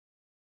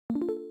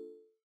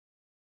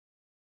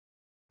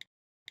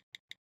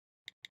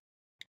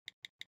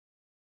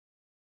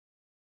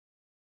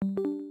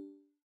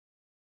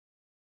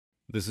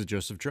This is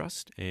Joseph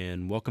Drust,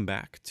 and welcome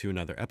back to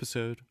another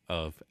episode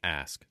of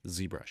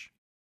AskZBrush.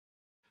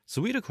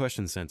 So we had a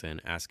question sent in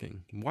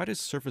asking, why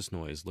does surface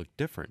noise look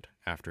different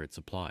after it's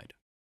applied?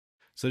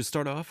 So to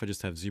start off, I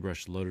just have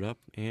ZBrush loaded up,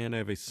 and I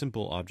have a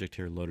simple object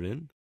here loaded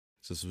in.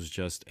 So this was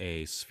just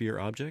a sphere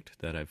object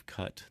that I've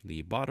cut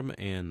the bottom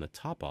and the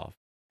top off,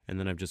 and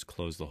then I've just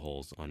closed the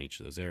holes on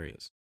each of those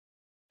areas.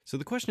 So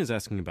the question is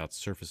asking about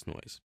surface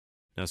noise.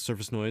 Now,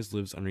 surface noise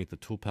lives underneath the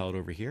tool palette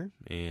over here,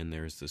 and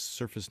there's this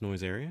surface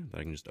noise area that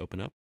I can just open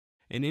up.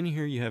 And in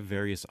here, you have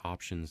various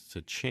options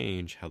to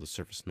change how the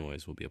surface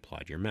noise will be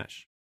applied to your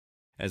mesh.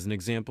 As an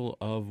example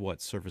of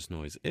what surface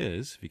noise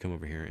is, if you come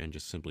over here and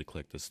just simply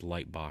click this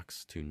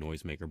Lightbox to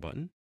Noisemaker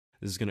button,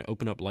 this is going to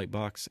open up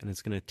Lightbox, and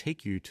it's going to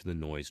take you to the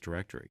noise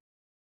directory.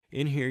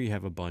 In here, you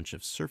have a bunch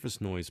of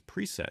surface noise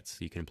presets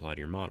that you can apply to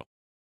your model.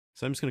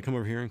 So I'm just going to come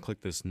over here and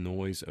click this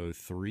Noise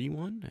 03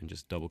 one and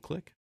just double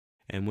click.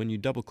 And when you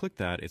double click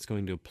that, it's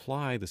going to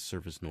apply the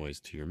surface noise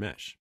to your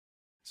mesh.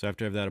 So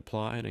after I have that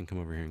applied, and come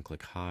over here and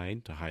click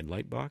Hide to hide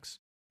Lightbox,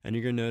 and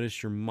you're going to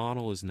notice your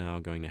model is now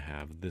going to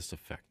have this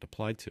effect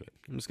applied to it.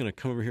 I'm just going to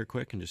come over here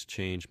quick and just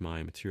change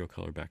my material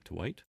color back to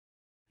white.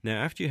 Now,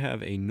 after you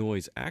have a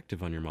noise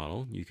active on your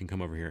model, you can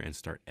come over here and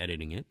start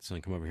editing it. So I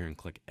come over here and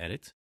click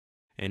Edit.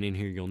 And in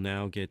here, you'll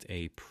now get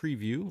a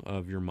preview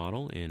of your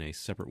model in a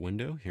separate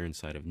window here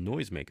inside of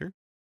Noisemaker.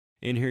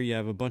 In here, you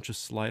have a bunch of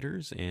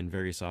sliders and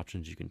various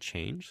options you can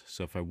change.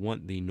 So if I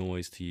want the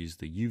noise to use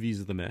the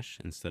UVs of the mesh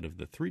instead of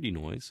the 3D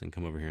noise, and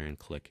come over here and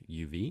click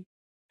UV.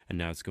 And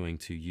now it's going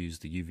to use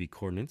the UV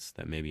coordinates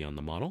that may be on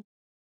the model.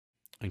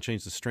 I can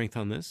change the strength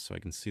on this so I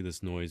can see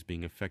this noise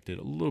being affected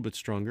a little bit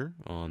stronger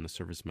on the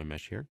surface of my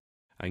mesh here.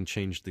 I can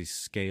change the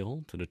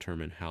scale to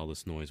determine how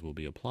this noise will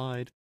be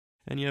applied.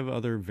 And you have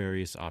other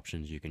various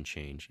options you can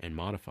change and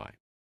modify.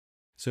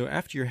 So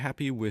after you're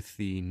happy with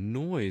the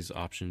noise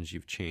options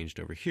you've changed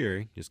over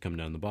here, just come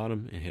down the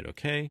bottom and hit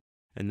OK,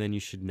 and then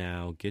you should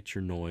now get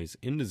your noise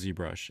into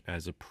ZBrush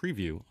as a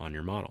preview on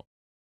your model.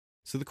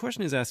 So the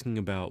question is asking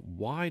about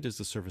why does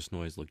the surface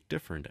noise look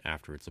different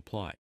after it's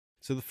applied?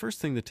 So the first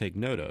thing to take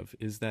note of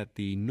is that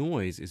the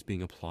noise is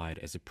being applied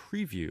as a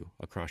preview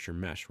across your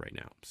mesh right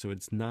now. So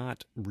it's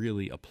not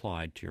really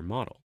applied to your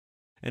model.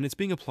 And it's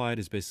being applied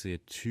as basically a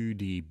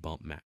 2D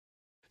bump map.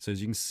 So as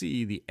you can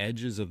see, the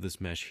edges of this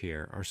mesh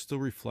here are still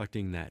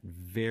reflecting that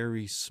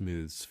very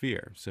smooth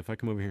sphere. So if I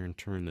come over here and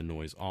turn the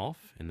noise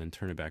off and then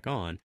turn it back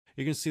on,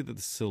 you can see that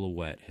the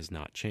silhouette has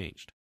not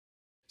changed.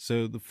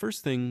 So the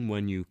first thing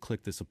when you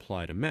click this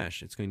apply to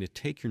mesh, it's going to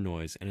take your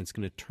noise and it's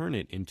going to turn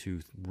it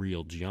into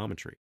real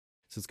geometry.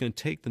 So it's going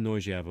to take the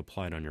noise you have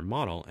applied on your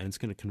model and it's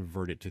going to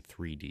convert it to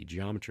 3D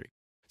geometry.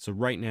 So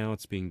right now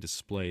it's being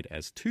displayed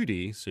as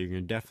 2D, so you're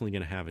definitely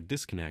going to have a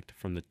disconnect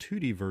from the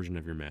 2D version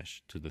of your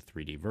mesh to the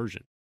 3D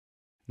version.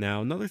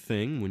 Now, another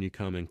thing, when you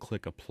come and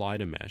click Apply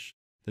to Mesh,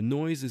 the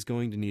noise is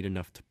going to need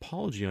enough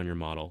topology on your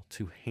model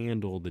to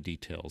handle the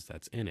details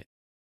that's in it.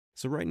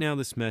 So right now,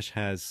 this mesh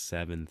has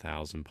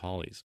 7,000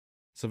 polys.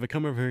 So if I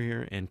come over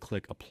here and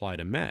click Apply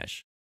to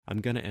Mesh,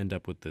 I'm going to end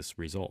up with this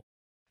result.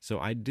 So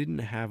I didn't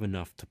have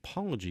enough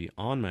topology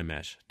on my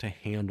mesh to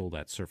handle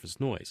that surface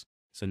noise.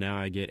 So now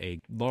I get a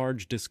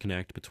large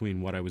disconnect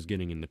between what I was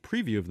getting in the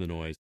preview of the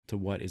noise to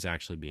what is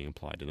actually being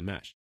applied to the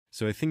mesh.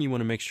 So a thing you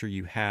want to make sure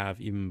you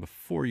have, even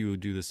before you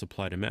do this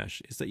apply to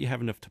mesh, is that you have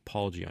enough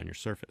topology on your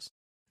surface.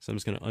 So I'm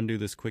just going to undo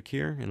this quick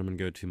here, and I'm going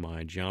to go to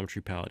my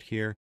geometry palette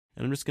here,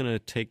 and I'm just going to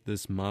take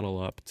this model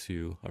up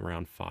to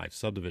around 5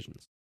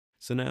 subdivisions.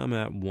 So now I'm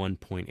at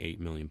 1.8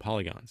 million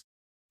polygons.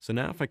 So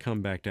now if I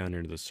come back down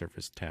here to the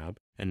surface tab,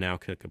 and now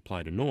click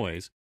apply to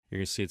noise, you're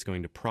going to see it's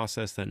going to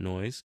process that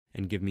noise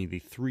and give me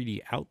the 3D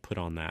output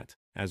on that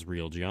as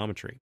real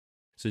geometry.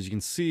 So as you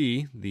can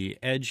see, the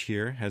edge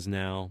here has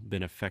now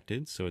been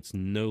affected, so it's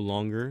no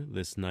longer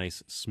this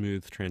nice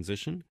smooth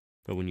transition,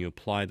 but when you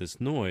apply this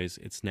noise,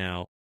 it's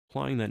now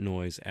applying that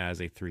noise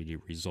as a 3D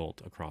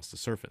result across the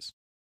surface.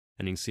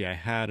 And you can see I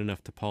had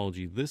enough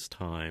topology this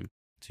time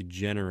to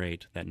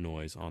generate that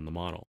noise on the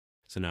model.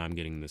 So now I'm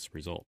getting this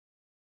result.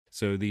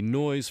 So the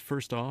noise,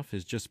 first off,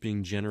 is just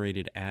being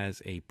generated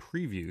as a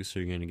preview, so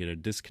you're going to get a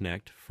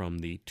disconnect from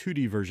the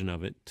 2D version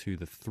of it to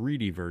the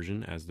 3D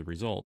version as the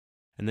result.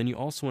 And then you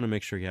also want to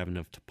make sure you have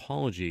enough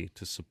topology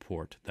to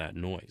support that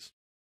noise.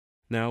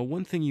 Now,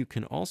 one thing you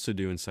can also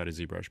do inside of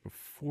ZBrush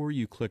before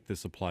you click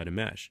this apply to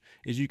mesh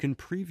is you can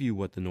preview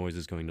what the noise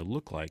is going to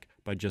look like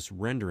by just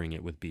rendering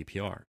it with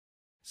BPR.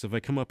 So if I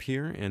come up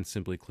here and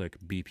simply click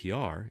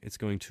BPR, it's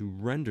going to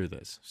render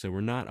this. So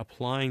we're not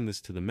applying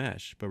this to the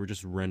mesh, but we're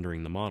just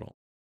rendering the model.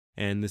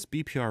 And this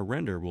BPR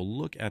render will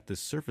look at this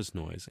surface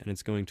noise and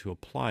it's going to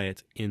apply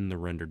it in the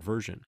rendered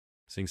version.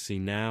 So you can see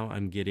now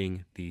I'm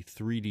getting the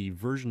 3D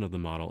version of the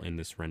model in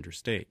this render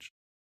stage.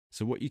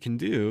 So what you can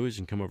do is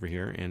you can come over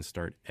here and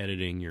start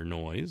editing your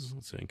noise.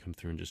 So I can come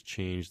through and just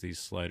change these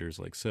sliders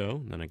like so,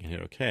 and then I can hit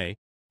OK.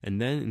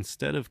 And then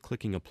instead of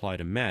clicking apply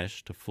to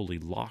mesh to fully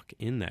lock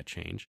in that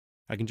change,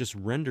 I can just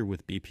render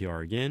with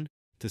BPR again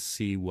to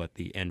see what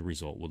the end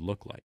result would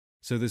look like.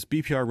 So this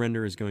BPR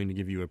render is going to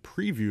give you a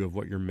preview of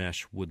what your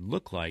mesh would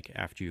look like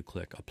after you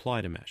click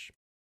Apply to Mesh.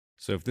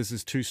 So if this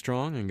is too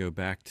strong, I can go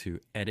back to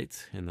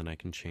Edit, and then I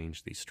can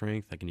change the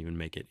strength. I can even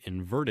make it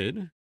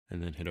inverted,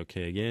 and then hit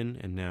OK again,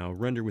 and now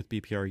render with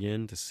BPR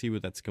again to see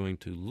what that's going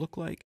to look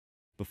like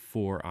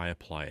before I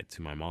apply it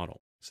to my model.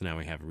 So now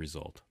we have a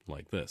result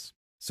like this.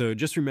 So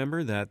just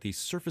remember that the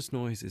surface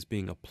noise is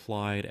being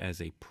applied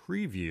as a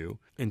preview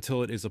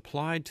until it is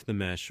applied to the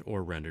mesh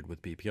or rendered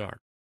with BPR.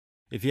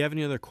 If you have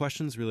any other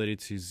questions related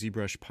to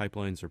ZBrush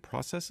pipelines or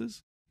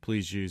processes,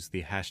 please use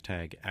the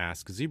hashtag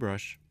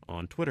AskZBrush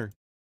on Twitter.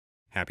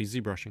 Happy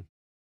ZBrushing.